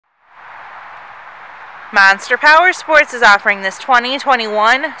Monster Powersports is offering this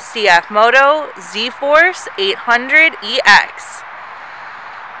 2021 CFMOTO ZForce 800EX.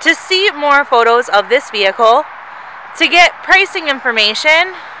 To see more photos of this vehicle, to get pricing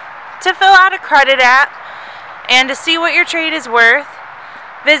information, to fill out a credit app, and to see what your trade is worth,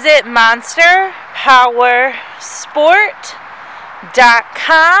 visit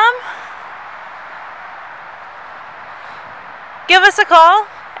monsterpowersport.com. Give us a call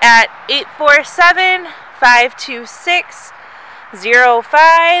at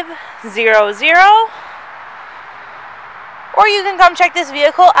 847-526-0500, or you can come check this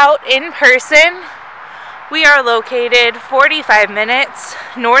vehicle out in person. We are located 45 minutes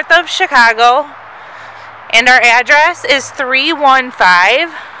north of Chicago, and our address is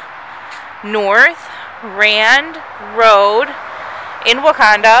 315 North Rand Road in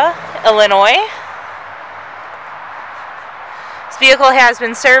Wauconda, Illinois. This vehicle has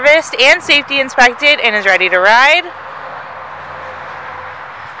been serviced and safety inspected and is ready to ride.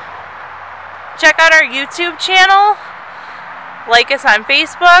 Check out our YouTube channel, like us on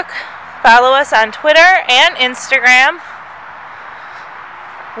Facebook, follow us on Twitter and Instagram.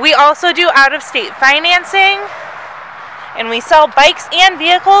 We also do out-of-state financing, and we sell bikes and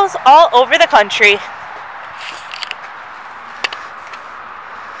vehicles all over the country.